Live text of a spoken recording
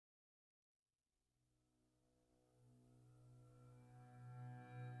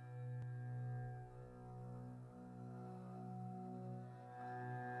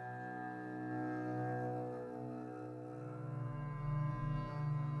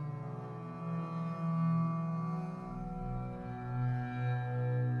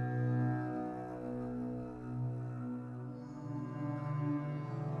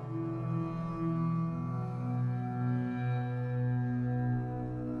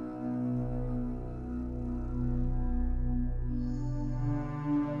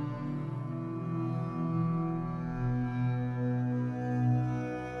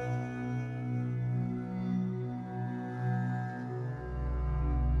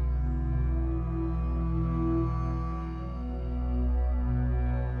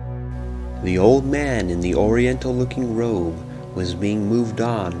The old man in the oriental-looking robe was being moved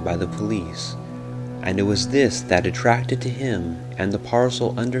on by the police, and it was this that attracted to him and the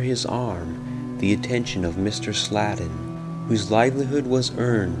parcel under his arm the attention of Mr. Slatin, whose livelihood was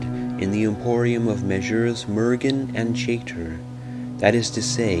earned in the emporium of Messrs. Mergen and Chater, that is to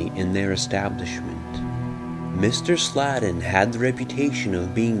say, in their establishment. Mr. Slatin had the reputation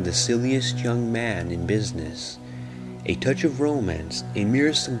of being the silliest young man in business. A touch of romance, a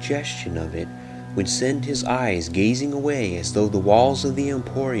mere suggestion of it, would send his eyes gazing away as though the walls of the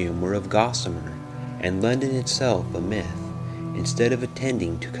emporium were of gossamer, and London itself a myth, instead of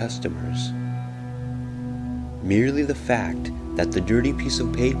attending to customers. Merely the fact that the dirty piece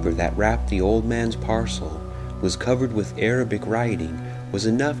of paper that wrapped the old man's parcel was covered with Arabic writing was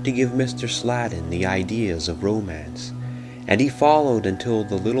enough to give Mr. Slatin the ideas of romance, and he followed until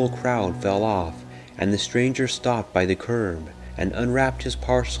the little crowd fell off and the stranger stopped by the curb and unwrapped his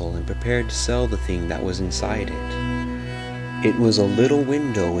parcel and prepared to sell the thing that was inside it. It was a little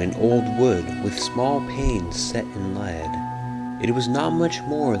window in old wood with small panes set in lead. It was not much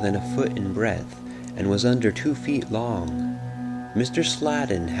more than a foot in breadth and was under 2 feet long. Mr.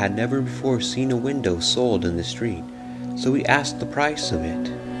 Slatin had never before seen a window sold in the street, so he asked the price of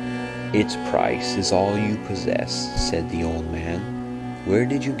it. "Its price is all you possess," said the old man. "Where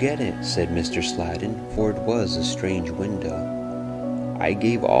did you get it?" said Mr. Slatin, for it was a strange window. "I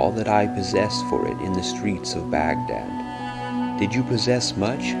gave all that I possessed for it in the streets of Baghdad." "Did you possess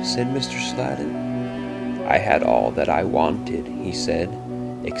much?" said Mr. Slatin. "I had all that I wanted," he said,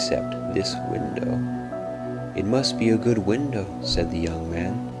 "except this window." "It must be a good window," said the young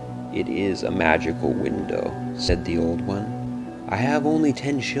man. "It is a magical window," said the old one. "I have only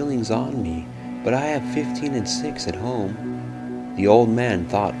 10 shillings on me, but I have 15 and 6 at home." The old man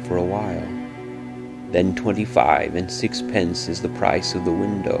thought for a while. "Then 25 and 6 pence is the price of the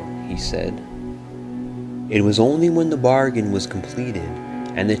window," he said. It was only when the bargain was completed,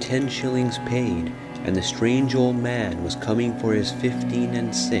 and the 10 shillings paid, and the strange old man was coming for his 15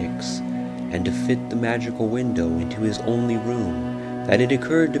 and 6, and to fit the magical window into his only room, that it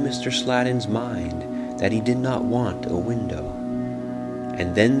occurred to Mr. Slatin's mind that he did not want a window.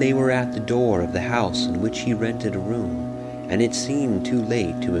 And then they were at the door of the house in which he rented a room, and it seemed too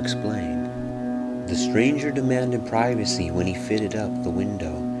late to explain. The stranger demanded privacy when he fitted up the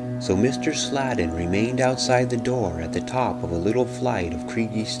window, so Mr. Slatin remained outside the door at the top of a little flight of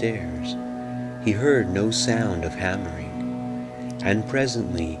creaky stairs. He heard no sound of hammering, and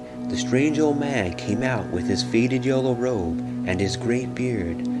presently the strange old man came out with his faded yellow robe and his great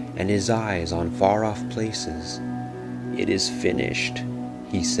beard and his eyes on far-off places. "It is finished,"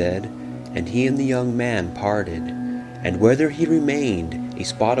 he said, and he and the young man parted, and whether he remained a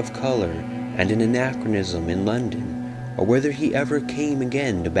spot of color and an anachronism in London, or whether he ever came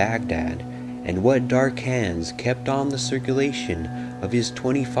again to Baghdad, and what dark hands kept on the circulation of his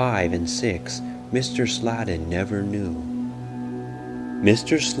 25 and 6, Mr. Slatin never knew.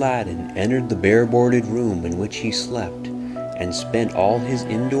 Mr. Slatin entered the bare-boarded room in which he slept, and spent all his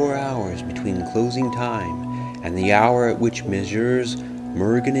indoor hours between closing time and the hour at which Messrs.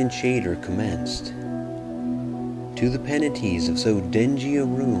 Mergen and Chater commenced. To the penitents of so dingy a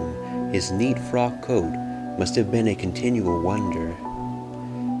room, his neat frock coat must have been a continual wonder.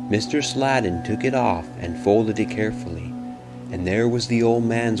 Mr. Slatin took it off and folded it carefully, and there was the old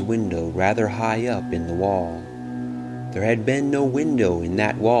man's window rather high up in the wall. There had been no window in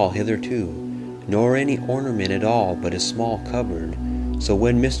that wall hitherto, nor any ornament at all but a small cupboard, so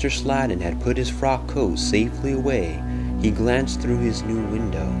when Mr. Slatin had put his frock coat safely away, he glanced through his new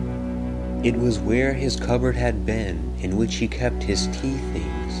window. It was where his cupboard had been, in which he kept his tea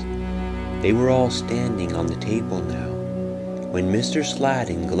things. They were all standing on the table now. When Mr.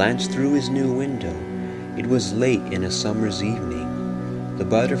 Slatin glanced through his new window, it was late in a summer's evening. The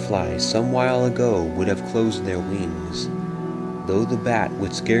butterflies some while ago would have closed their wings, though the bat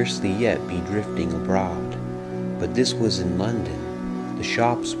would scarcely yet be drifting abroad. But this was in London. The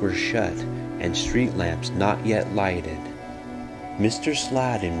shops were shut, and street lamps not yet lighted. Mr.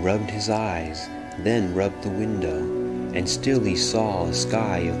 Slatin rubbed his eyes, then rubbed the window, and still he saw a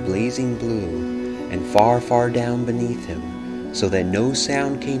sky of blazing blue, and far, far down beneath him, so that no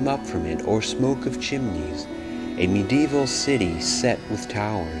sound came up from it or smoke of chimneys, a medieval city set with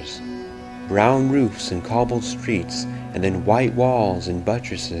towers, brown roofs and cobbled streets, and then white walls and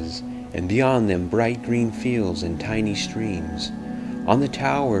buttresses, and beyond them bright green fields and tiny streams. On the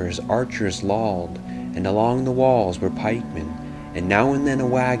towers archers lolled, and along the walls were pikemen, and now and then a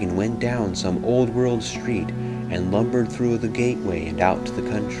wagon went down some old-world street and lumbered through the gateway and out to the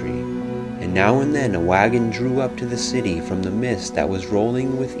country. and now and then a wagon drew up to the city from the mist that was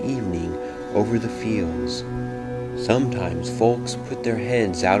rolling with evening over the fields. Sometimes folks put their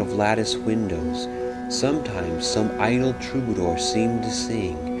heads out of lattice windows. Sometimes some idle troubadour seemed to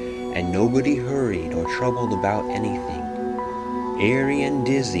sing, and nobody hurried or troubled about anything. Airy and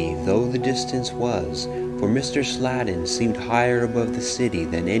dizzy though the distance was, for Mr. Sladen seemed higher above the city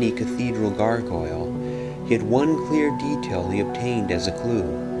than any cathedral gargoyle, yet one clear detail he obtained as a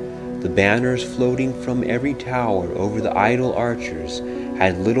clue. The banners floating from every tower over the idle archers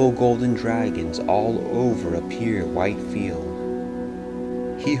had little golden dragons all over a pure white field.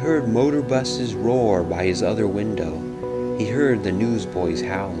 He heard motor buses roar by his other window. He heard the newsboys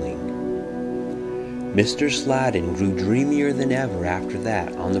howling. Mr. Sladen grew dreamier than ever after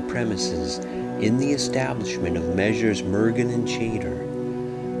that on the premises in the establishment of Messrs. Mergen and Chater.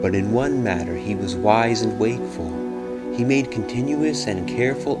 But in one matter he was wise and wakeful. He made continuous and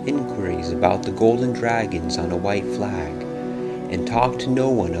careful inquiries about the golden dragons on a white flag, and talked to no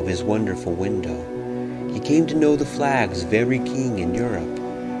one of his wonderful window. He came to know the flags of every king in Europe.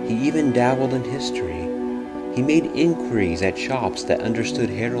 He even dabbled in history. He made inquiries at shops that understood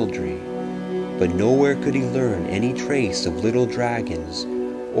heraldry, but nowhere could he learn any trace of little dragons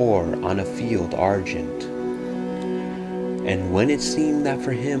or on a field argent. And when it seemed that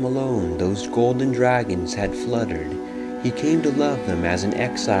for him alone those golden dragons had fluttered, he came to love them as an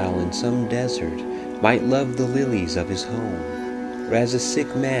exile in some desert might love the lilies of his home, or as a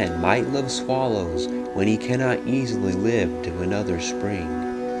sick man might love swallows when he cannot easily live to another spring.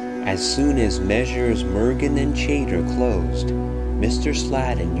 As soon as Messrs. Mergen and Chater closed, Mr.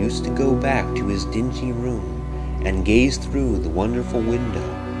 Sladen used to go back to his dingy room and gaze through the wonderful window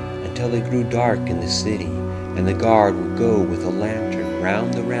until it grew dark in the city, and the guard would go with a lantern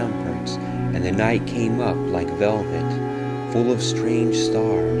round the ramparts, and the night came up like velvet, full of strange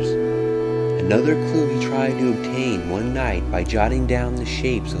stars. Another clue he tried to obtain one night by jotting down the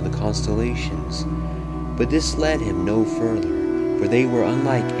shapes of the constellations, but this led him no further, for they were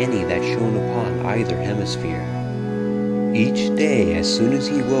unlike any that shone upon either hemisphere. Each day, as soon as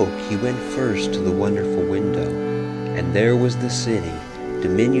he woke, he went first to the wonderful window, and there was the city,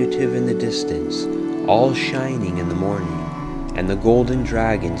 diminutive in the distance, all shining in the morning, and the golden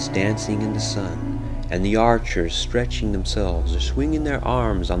dragons dancing in the sun, and the archers stretching themselves or swinging their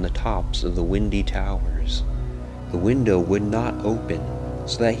arms on the tops of the windy towers. The window would not open,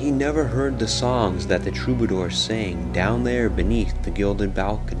 so that he never heard the songs that the troubadours sang down there beneath the gilded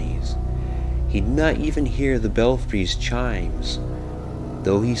balconies. He did not even hear the belfries' chimes,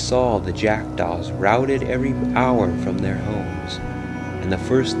 though he saw the jackdaws routed every hour from their homes, and the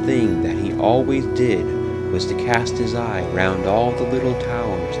first thing that he always did was to cast his eye round all the little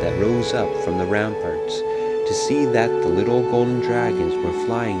towers that rose up from the ramparts, to see that the little golden dragons were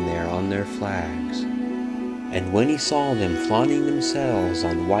flying there on their flags. And when he saw them flaunting themselves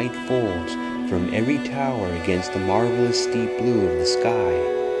on white folds from every tower against the marvelous steep blue of the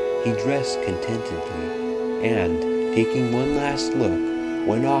sky, he dressed contentedly, and, taking one last look,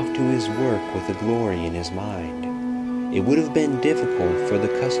 went off to his work with a glory in his mind. It would have been difficult for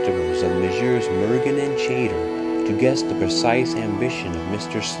the customers of Messrs. Mergen and Chater to guess the precise ambition of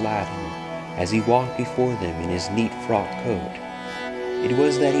Mr. Sladen as he walked before them in his neat frock coat. It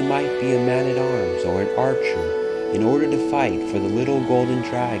was that he might be a man-at-arms or an archer in order to fight for the little golden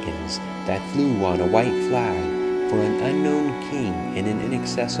dragons that flew on a white flag for an unknown king in an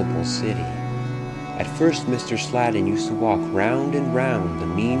inaccessible city. At first Mr. Sladen used to walk round and round the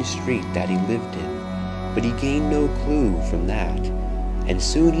mean street that he lived in, but he gained no clue from that, and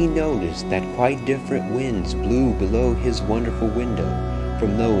soon he noticed that quite different winds blew below his wonderful window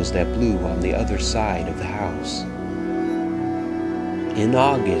from those that blew on the other side of the house. In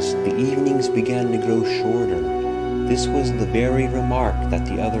August, the evenings began to grow shorter. This was the very remark that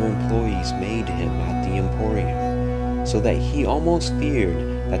the other employees made to him at the Emporium, so that he almost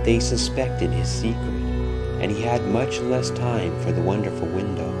feared that they suspected his secret, and he had much less time for the wonderful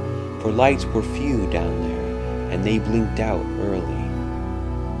window, for lights were few down there, and they blinked out early.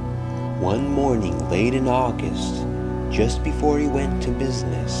 One morning late in August, just before he went to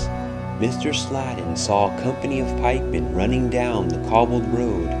business, Mr. Sladen saw a company of pikemen running down the cobbled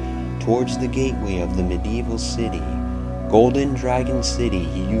road towards the gateway of the medieval city, Golden Dragon City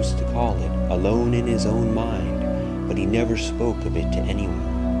he used to call it, alone in his own mind, but he never spoke of it to anyone.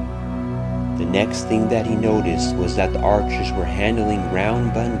 The next thing that he noticed was that the archers were handling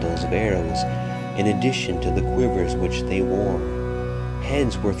round bundles of arrows in addition to the quivers which they wore.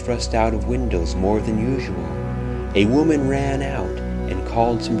 Heads were thrust out of windows more than usual. A woman ran out and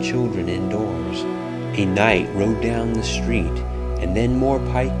called some children indoors. A knight rode down the street, and then more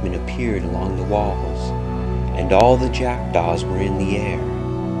pikemen appeared along the walls, and all the jackdaws were in the air.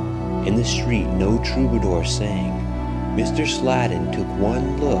 In the street no troubadour sang. Mr. Sladen took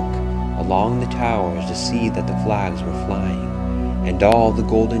one look along the towers to see that the flags were flying, and all the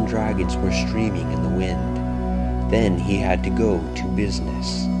golden dragons were streaming in the wind. Then he had to go to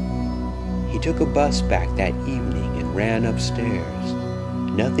business. He took a bus back that evening and ran upstairs.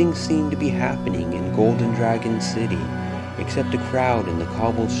 Nothing seemed to be happening in Golden Dragon City except a crowd in the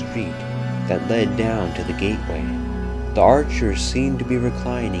cobbled street that led down to the gateway. The archers seemed to be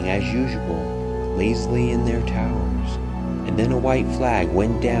reclining as usual, lazily in their towers, and then a white flag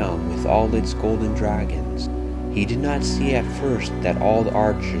went down with all its golden dragons. He did not see at first that all the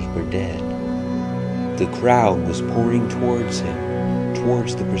archers were dead. The crowd was pouring towards him,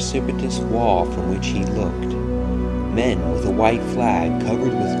 towards the precipitous wall from which he looked. Men with a white flag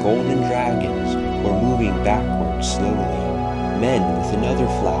covered with golden dragons were moving backwards slowly. Men with another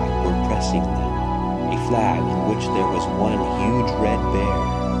flag were pressing them, a flag in which there was one huge red bear.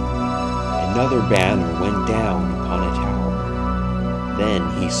 Another banner went down upon a tower.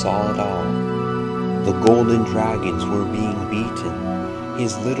 Then he saw it all. The golden dragons were being beaten,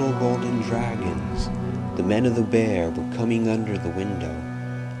 his little golden dragons. The men of the bear were coming under the window.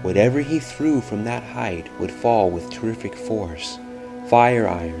 Whatever he threw from that height would fall with terrific force. Fire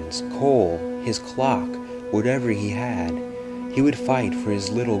irons, coal, his clock, whatever he had, he would fight for his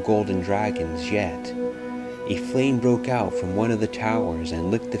little golden dragons yet. A flame broke out from one of the towers and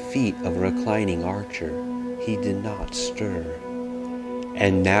licked the feet of a reclining archer. He did not stir.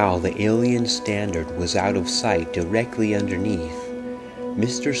 And now the alien standard was out of sight directly underneath.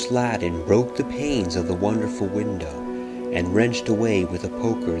 Mr. Sladen broke the panes of the wonderful window and wrenched away with a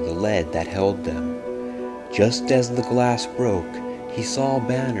poker the lead that held them. Just as the glass broke, he saw a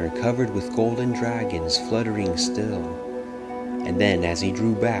banner covered with golden dragons fluttering still. And then as he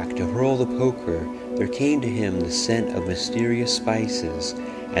drew back to hurl the poker, there came to him the scent of mysterious spices,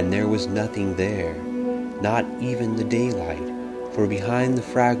 and there was nothing there, not even the daylight, for behind the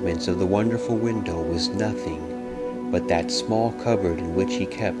fragments of the wonderful window was nothing but that small cupboard in which he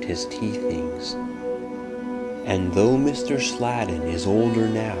kept his tea things. And though Mr. Sladen is older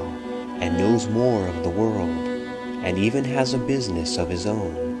now, and knows more of the world, and even has a business of his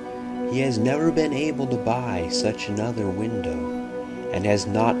own, he has never been able to buy such another window, and has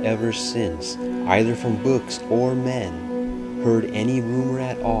not ever since, either from books or men, heard any rumor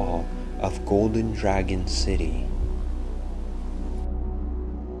at all of Golden Dragon City.